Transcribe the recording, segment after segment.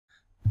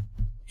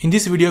In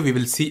this video, we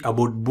will see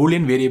about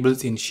Boolean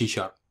variables in C#.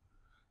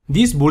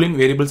 These Boolean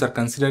variables are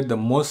considered the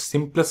most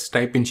simplest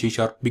type in C#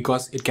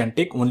 because it can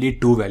take only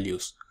two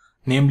values,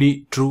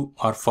 namely true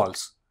or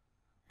false.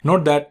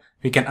 Note that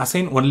we can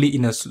assign only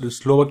in a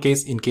slower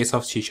case in case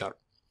of C#.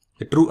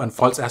 The true and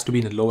false has to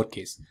be in a lower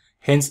case.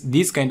 Hence,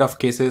 these kind of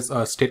cases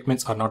or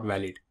statements are not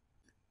valid.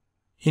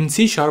 In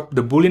C#,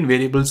 the Boolean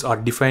variables are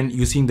defined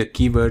using the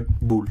keyword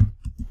bool,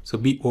 so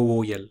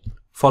B-O-O-L,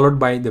 followed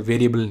by the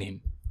variable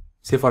name.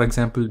 Say for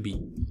example B.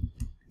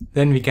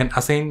 Then we can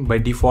assign by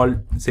default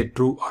say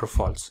true or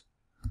false.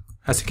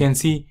 As you can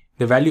see,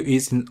 the value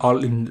is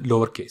all in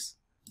lowercase.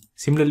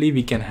 Similarly,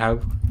 we can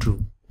have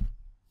true.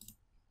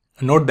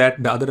 Note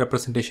that the other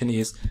representation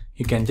is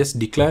you can just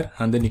declare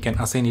and then you can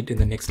assign it in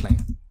the next line.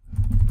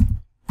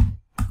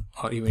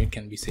 Or even it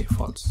can be say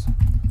false.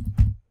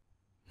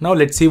 Now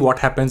let's see what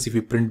happens if we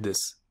print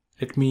this.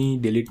 Let me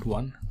delete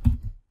one.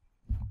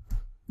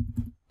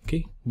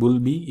 Okay, bool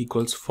b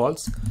equals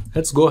false.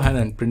 Let's go ahead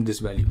and print this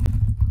value.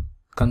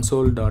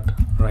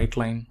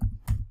 Console.writeLine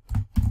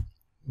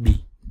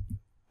b.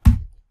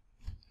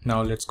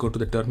 Now let's go to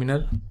the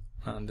terminal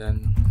and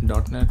then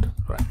 .NET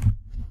run.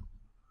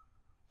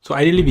 So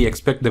ideally we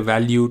expect the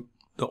value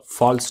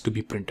false to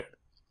be printed.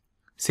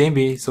 Same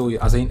way, so you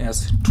assign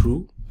as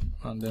true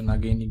and then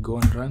again you go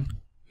and run.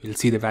 You'll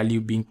see the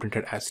value being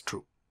printed as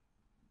true.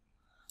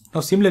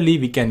 Now similarly,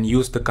 we can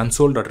use the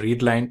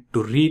console.readLine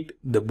to read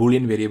the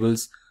Boolean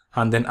variables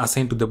and then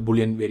assign to the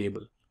Boolean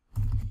variable.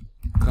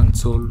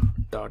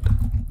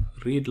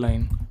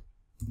 Console.readLine.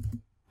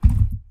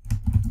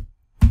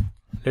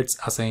 Let's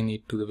assign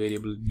it to the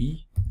variable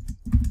b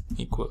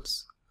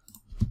equals.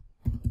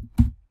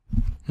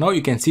 Now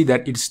you can see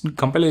that its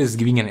compiler is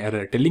giving an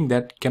error telling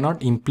that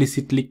cannot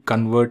implicitly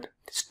convert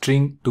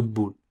string to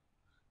bool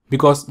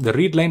because the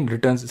readLine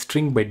returns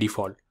string by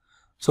default.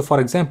 So for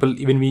example,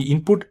 when we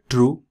input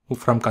true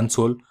from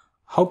console,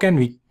 how can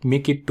we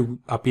make it to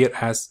appear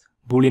as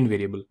Boolean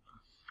variable?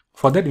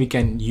 For that we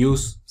can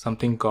use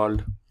something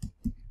called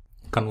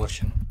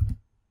conversion,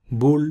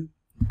 bool.parse.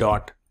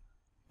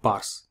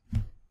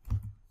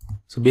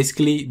 So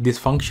basically this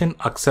function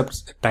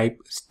accepts the type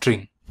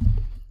string,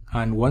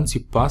 and once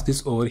you pass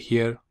this over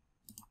here,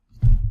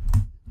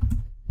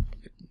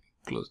 let me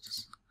close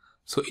this.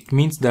 So it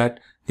means that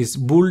this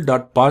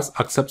bool.parse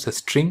accepts a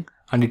string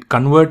and it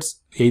converts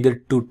either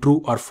to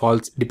true or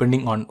false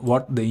depending on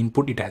what the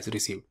input it has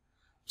received.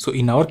 So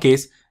in our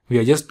case, we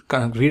are just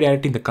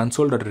redirecting the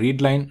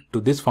console.readLine to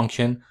this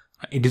function.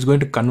 It is going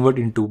to convert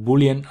into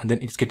Boolean and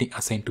then it's getting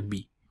assigned to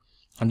B.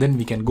 And then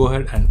we can go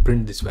ahead and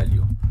print this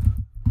value.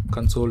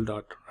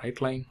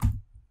 Console.writeLine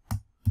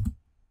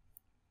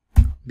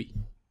B.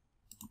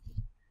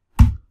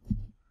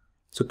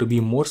 So to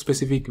be more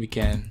specific, we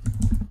can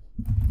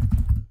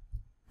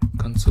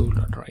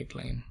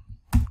console.writeLine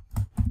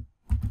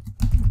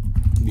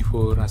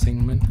before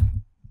assignment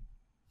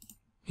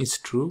is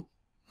true,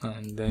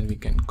 and then we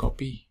can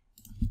copy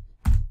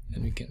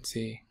and we can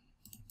say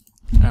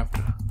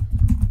after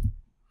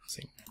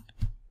assignment.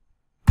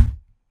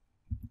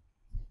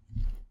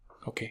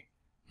 Okay,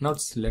 now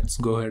let's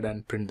go ahead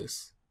and print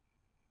this.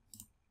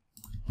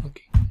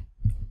 Okay,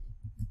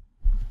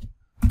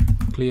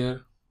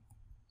 clear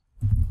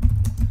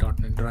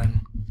 .NET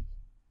run.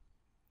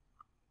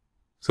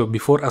 So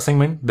before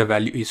assignment the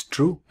value is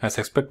true as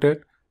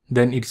expected.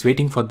 Then it's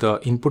waiting for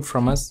the input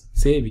from us.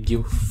 Say we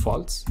give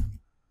false.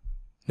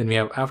 Then we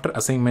have after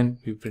assignment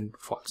we print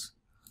false.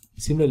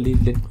 Similarly,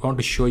 I want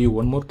to show you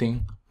one more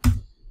thing.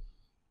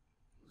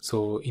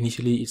 So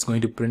initially it's going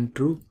to print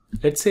true.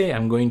 Let's say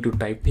I'm going to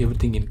type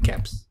everything in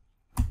caps.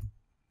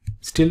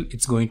 Still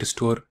it's going to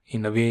store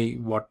in a way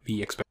what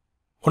we expect.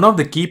 One of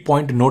the key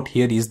point to note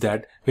here is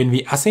that when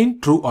we assign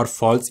true or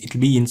false, it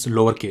will be in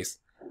lowercase.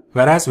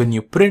 Whereas when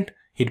you print,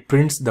 it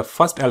prints the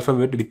first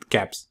alphabet with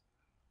caps.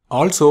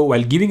 Also,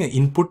 while giving an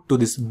input to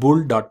this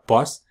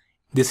bool.parse,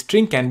 this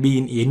string can be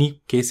in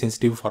any case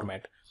sensitive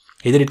format.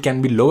 Either it can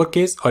be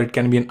lowercase or it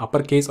can be an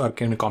uppercase or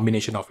can be a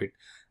combination of it.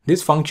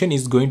 This function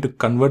is going to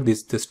convert the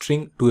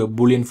string to a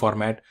Boolean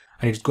format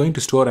and it's going to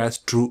store as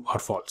true or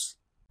false.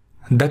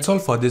 That's all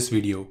for this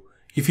video.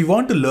 If you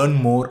want to learn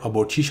more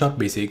about C#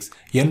 basics,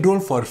 enroll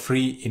for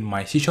free in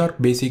my C#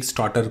 basics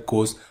starter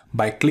course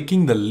by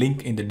clicking the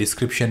link in the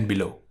description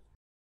below.